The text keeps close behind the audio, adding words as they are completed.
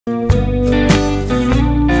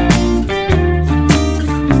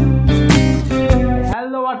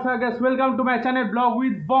Guys welcome to my channel blog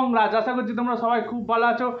with বং রাজ। আশা করছি তোমরা সবাই খুব ভালো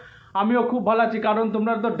আছো, আমিও খুব ভালো আছি। কারণ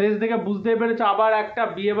তোমরা তো ড্রেস দেখে বুঝতেই পেরেছো আবার একটা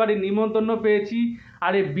বিয়েবাড়ির নিমন্ত্রণ পেয়েছি।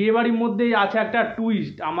 আর এই বিয়েবাড়ির মধ্যেই আছে একটা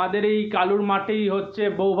টুইস্ট। আমাদের এই কালুর মাঠেই হচ্ছে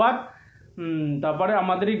বৌভাত, তারপরে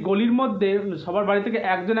আমাদের এই গলির মধ্যে সবার বাড়ি থেকে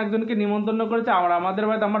একজন একজনকে নিমন্ত্রণ করেছে। আমাদের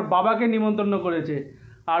বাড়িতে আমার বাবাকে নিমন্ত্রণ করেছে,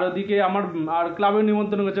 আর ওদিকে আমার আর ক্লাবেও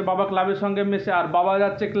নিমন্ত্রণ করেছে। বাবা ক্লাবের সঙ্গে মেশে, আর বাবা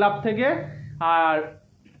যাচ্ছে ক্লাব থেকে, আর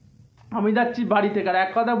আমি যাচ্ছি বাড়ি থেকে। আর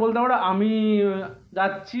এক কথা বলতে পারো আমি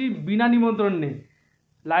যাচ্ছি বিনা নিমন্ত্রণে,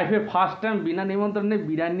 লাইফে ফার্স্ট টাইম বিনা নিমন্ত্রণে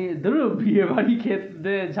বিরিয়ানি ধরো বিয়ে বাড়ি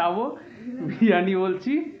খেতে যাবো, বিরিয়ানি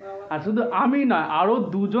বলছি। আর শুধু আমি নয়, আরও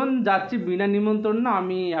দুজন যাচ্ছি বিনা নিমন্ত্রণ না।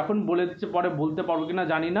 আমি এখন বলে দিচ্ছি, পরে বলতে পারবো কিনা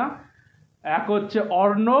জানি না। এক হচ্ছে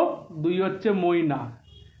অর্ণব, দুই হচ্ছে মইনা।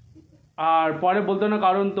 আর পরে বলতে না,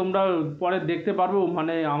 কারণ তোমরা পরে দেখতে পারবো।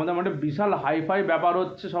 মানে আমাদের মানে বিশাল হাইফাই ব্যাপার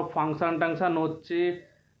হচ্ছে, সব ফাংশান টাংশান হচ্ছে,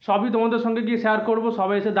 সবই তোমাদের সঙ্গে গিয়ে শেয়ার করবো।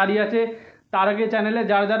 সবাই এসে দাঁড়িয়ে আছে। তার আগে চ্যানেলে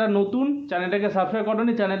যারা যারা নতুন, চ্যানেলটাকে সাবস্ক্রাইব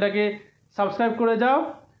করোনি, চ্যানেলটাকে সাবস্ক্রাইব করে যাও।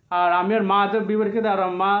 আর আমি আর মা আছে বিয়েবাড়ি খেতে, আর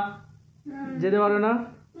মা যেতে পারবে না।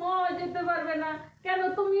 যেতে পারবে না কেন?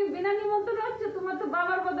 তুমি বিনা নিমন্ত্রণ হচ্ছে, তোমার তো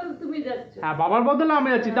বাবার বদলে তুমি যাচ্ছ। হ্যাঁ, বাবার বদলে আমি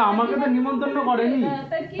যাচ্ছি। তা আমাকে তো নিমন্ত্রণ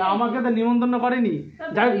করেনি,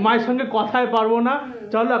 যাই হোক, মায়ের সঙ্গে কথাই পারবো না।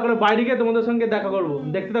 চলো এখন বাইরে গিয়ে তোমাদের সঙ্গে দেখা করবো,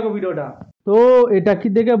 দেখতে থাকো ভিডিওটা। তো এটা কি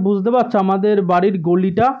দেখে বুঝতে পারছো আমাদের বাড়ির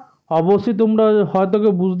গলিটা? অবশ্যই তোমরা হয়তো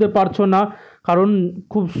কেউ বুঝতে পারছো না, কারণ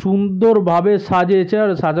খুব সুন্দরভাবে সাজিয়েছে। আর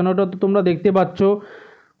সাজানোটা তো তোমরা দেখতে পাচ্ছ।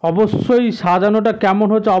 অবশ্যই সাজানোটা কেমন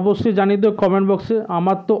হচ্ছে অবশ্যই জানিয়ে দিও কমেন্ট বক্সে।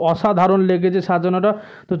 আমার তো অসাধারণ লেগেছে সাজানোটা।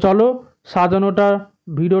 তো চলো সাজানোটা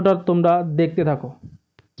ভিডিওটা তোমরা দেখতে থাকো।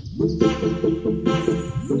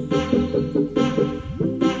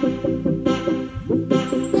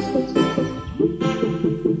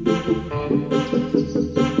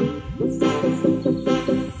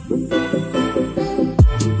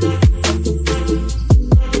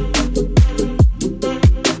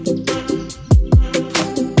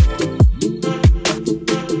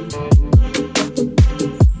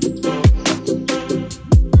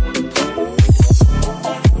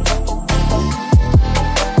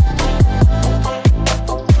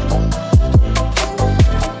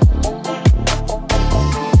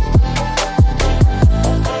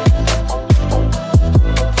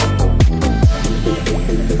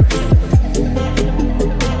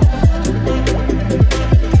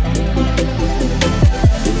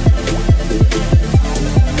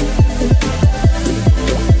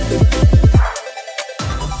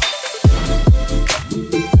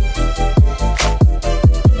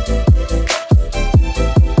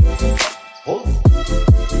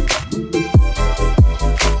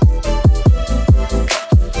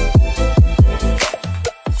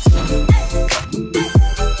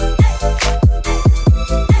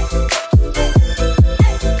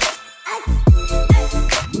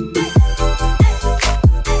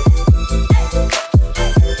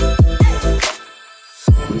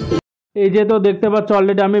 এই যে তো দেখতে পাচ্ছ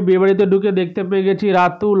অলরেডি আমি বিয়েবাড়িতে ঢুকে দেখতে পেয়ে গেছি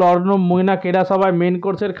রাতুল, অর্ণব, মইনা, কেরা সবাই মেন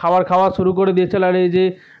কোর্সের খাবার খাওয়া শুরু করে দিয়েছিল। আর এই যে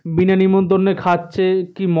বিনা নিমন্ত্রণে খাচ্ছে,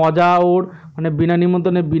 কি মজা ওর, মানে বিনা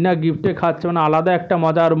নিমন্ত্রণে বিনা গিফটে খাচ্ছে, মানে আলাদা একটা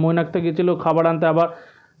মজা। আর মইনাক তো গেছিলো খাবার আনতে আবার।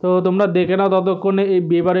 তো তোমরা দেখে নাও ততক্ষণে এই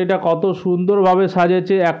বিয়েবাড়িটা কত সুন্দরভাবে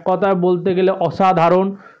সাজিয়েছে। এক কথায় বলতে গেলে অসাধারণ,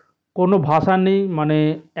 কোনো ভাষা নেই, মানে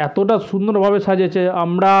এতটা সুন্দরভাবে সাজিয়েছে।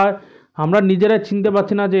 আমরা নিজেরাই চিনতে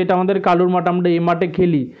পারছি না যে এটা আমাদের কালুর মাঠ, আমরা এই মাঠে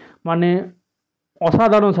খেলি। মানে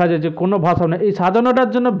অসাধারণ সাজিয়েছে, কোনো ভাষা নেই। এই সাজানোটার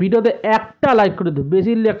জন্য ভিডিওতে একটা লাইক করে দিও,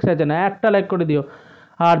 বেশি লাইক চাইছে না, একটা লাইক করে দিও।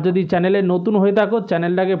 আর যদি চ্যানেলে নতুন হয়ে থাকো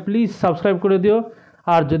চ্যানেলটাকে প্লিজ সাবস্ক্রাইব করে দিও।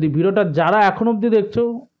 আর যদি ভিডিওটা যারা এখন অবধি দেখছো,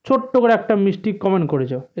 ছোট্ট করে একটা মিষ্টি কমেন্ট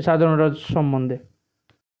করেছো এই সাজানোটার সম্বন্ধে।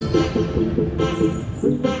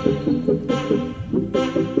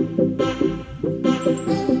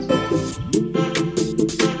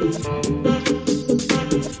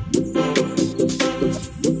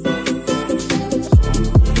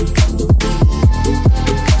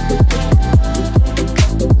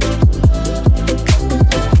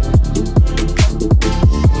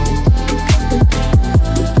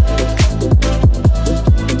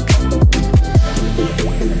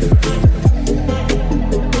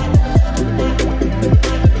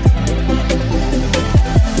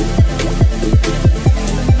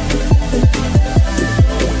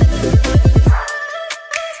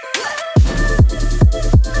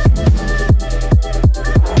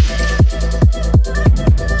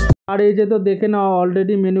 আর এই যে তো দেখে নাও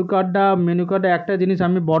অলরেডি মেনু কার্ডে একটা জিনিস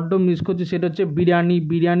আমি বড্ড মিস করছি, সেটা হচ্ছে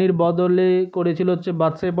বিরিয়ানির বদলে করেছিল হচ্ছে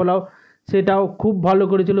বাদশাহী পোলাও। সেটাও খুব ভালো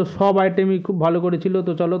করেছিল, সব আইটেমই খুব ভালো করেছিল।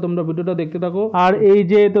 তো চলো তোমরা ভিডিওটা দেখতে থাকো। আর এই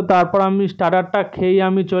যে তো তারপর আমি স্টার্টারটা খেয়েই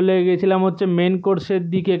আমি চলে গেছিলাম হচ্ছে মেন কোর্সের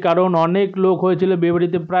দিকে, কারণ অনেক লোক হয়েছিল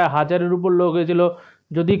বিয়েবাড়িতে, প্রায় 1000-এর উপর লোক হয়েছিল।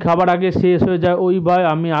 যদি খাবার আগে শেষ হয়ে যায় ওই ভয়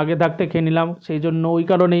আমি আগে থাকতে খেয়ে নিলাম, সেই জন্য ওই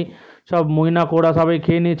কারণেই সব মহিনা কোড়া সবাই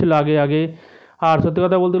খেয়ে নিয়েছিল আগে আগে। আর সত্যি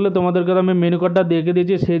কথা বলতে গেলে তোমাদেরকে তো আমি মেনু কার্ডটা দেখে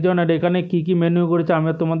দিয়েছি, সেই জন্য আর এখানে কী কী মেনু করেছে আমি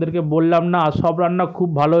তোমাদেরকে বললাম না। আর সব রান্না খুব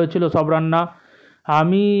ভালো হয়েছিল, সব রান্না।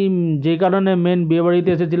 আমি যে কারণে মেন বিয়েবাড়িতে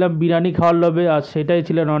এসেছিলাম বিরিয়ানি খাওয়ার লোভে, আর সেটাই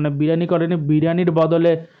ছিল না, মানে বিরিয়ানি করেনি, বিরিয়ানির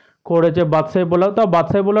বদলে করেছে বাদশাহী পোলাও। তো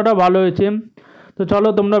বাদশাহী পোলাওটা ভালো হয়েছে। তো চলো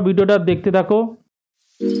তোমরা ভিডিওটা দেখতে থাকো।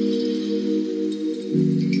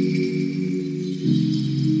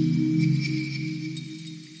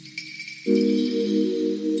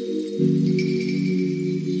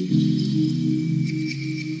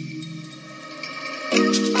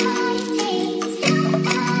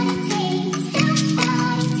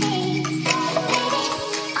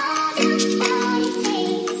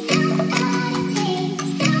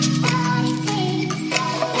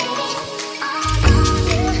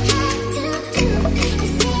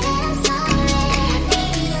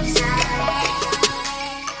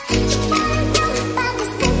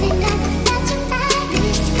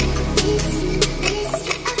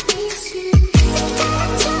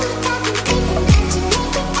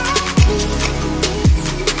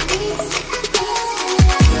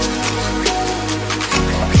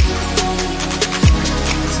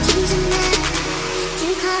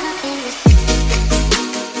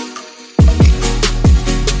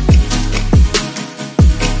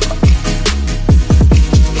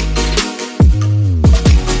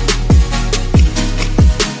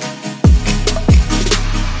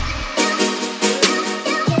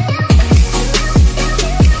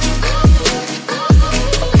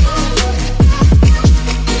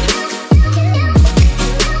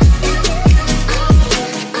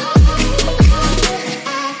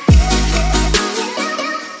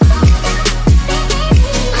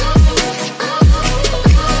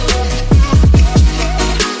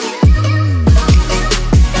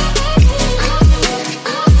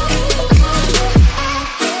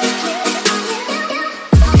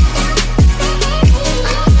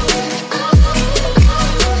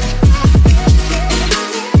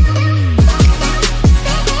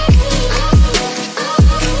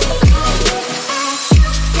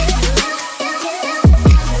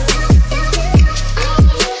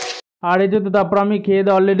 আর এই যে তো তারপর আমি খেয়ে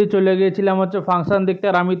দিয়ে অলরেডি চলে গিয়েছিলাম হচ্ছে ফাংশান দেখতে।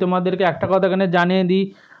 আর আমি তোমাদেরকে একটা কথা এখানে জানিয়ে দিই,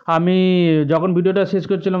 আমি যখন ভিডিওটা শেষ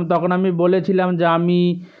করছিলাম তখন আমি বলেছিলাম যে আমি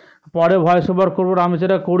পরে ভয়েস ওভার করবো, আমি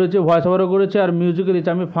সেটা করেছি, ভয়েস ওভারও করেছি আর মিউজিকও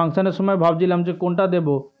দিচ্ছি। আমি ফাংশানের সময় ভাবছিলাম যে কোনটা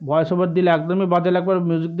দেবো, ভয়েস ওভার দিলে একদমই বাজে লাগবে, আর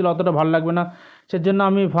মিউজিক দিলে অতটা ভালো লাগবে না, সেজন্য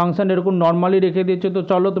আমি ফাংশান এরকম নর্মালি রেখে দিয়েছি। তো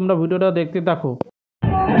চলো তোমরা ভিডিওটা দেখতে থাকো।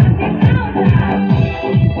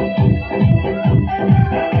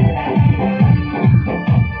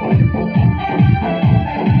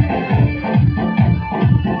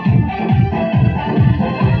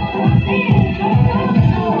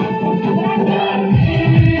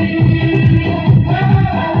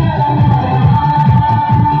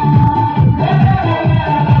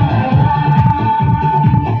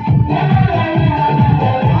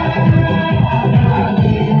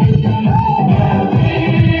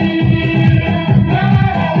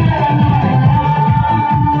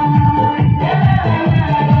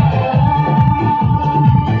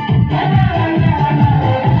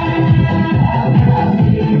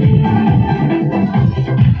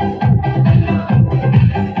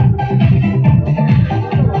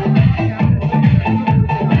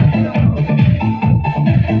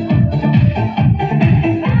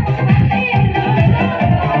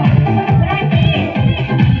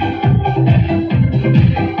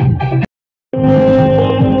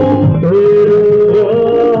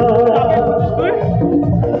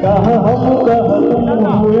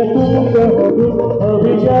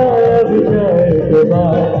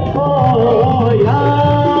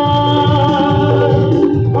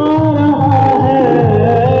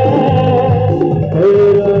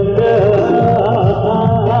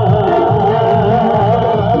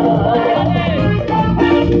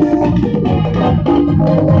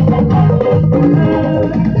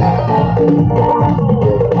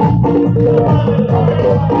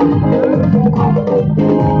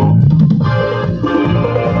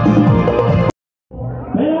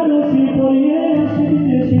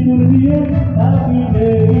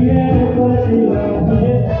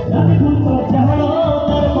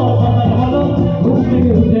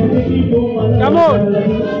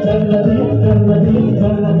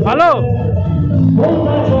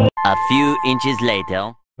 A few inches later.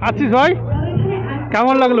 আছিস ভাই?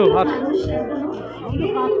 কেমন লাগলো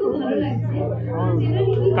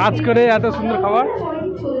কাজ করে এত সুন্দর খাবার?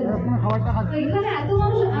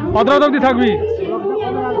 কতটা অবধি থাকবি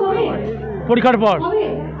পরীক্ষার পর?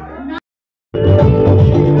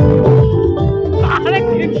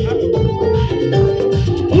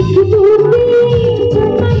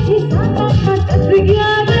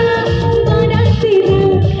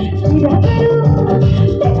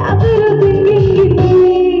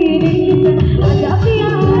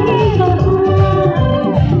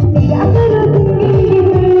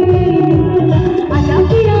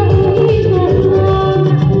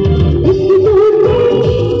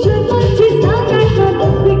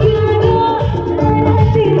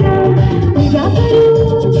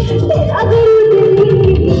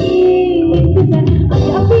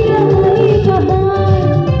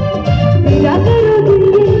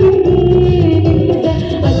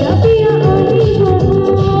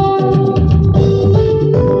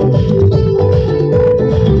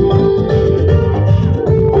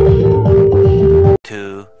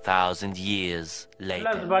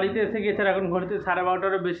 বাড়িতে এসে গেছে, এখন ঘড়িতে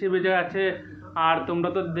 12:30টারও বেশি বেজে গেছে। আর তোমরা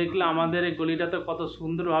তো দেখলে আমাদের এই গলিটা তো কত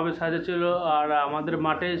সুন্দরভাবে সাজাচ্ছিল। আর আমাদের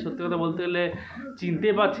মাঠে সত্যি কথা বলতে গেলে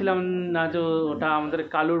চিনতেই পারছিলাম না যে ওটা আমাদের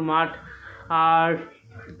কালুর মাঠ। আর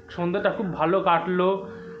সন্ধ্যাটা খুব ভালো কাটলো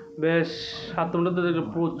বেশ। আর তোমরা তো দেখলে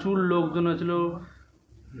প্রচুর লোকজন হয়েছিল।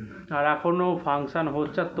 আর এখনও ফাংশান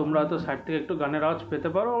হচ্ছে। আর তোমরা তো সাইড থেকে একটু গানের আওয়াজ পেতে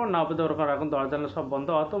পারো না পেতে পারো, কারণ এখন দরজা জানলা সব বন্ধ।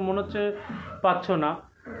 অত মনে হচ্ছে পাচ্ছ না।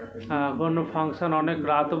 কোনো ফাংশান অনেক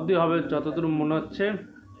রাত অবধি হবে যতদূর মনে হচ্ছে।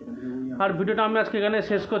 আর ভিডিওটা আমি আজকে এখানে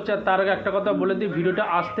শেষ করছি। আর তার আগে একটা কথা বলে দিই, ভিডিওটা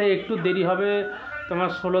আসতে একটু দেরি হবে। তোমার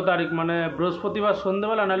 16 তারিখ মানে বৃহস্পতিবার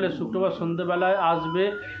সন্ধ্যেবেলা নাহলে শুক্রবার সন্ধ্যেবেলায় আসবে,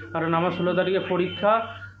 কারণ আমার 16 তারিখে পরীক্ষা।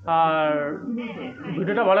 আর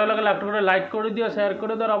ভিডিওটা ভালো লাগলে একটা করে লাইক করে দিও, শেয়ার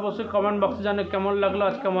করে দাও। আর অবশ্যই কমেন্ট বক্সে জানে কেমন লাগলো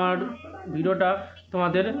আজকে আমার ভিডিওটা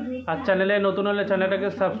তোমাদের। আর চ্যানেলে নতুন হলে চ্যানেলটাকে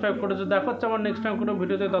সাবস্ক্রাইব করে দেখো হচ্ছে আমার নেক্সট টাইম কোনো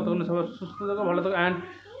ভিডিওতে। ততক্ষণ সবাই সুস্থ থাকো, ভালো থাকো, অ্যান্ড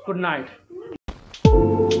গুড নাইট।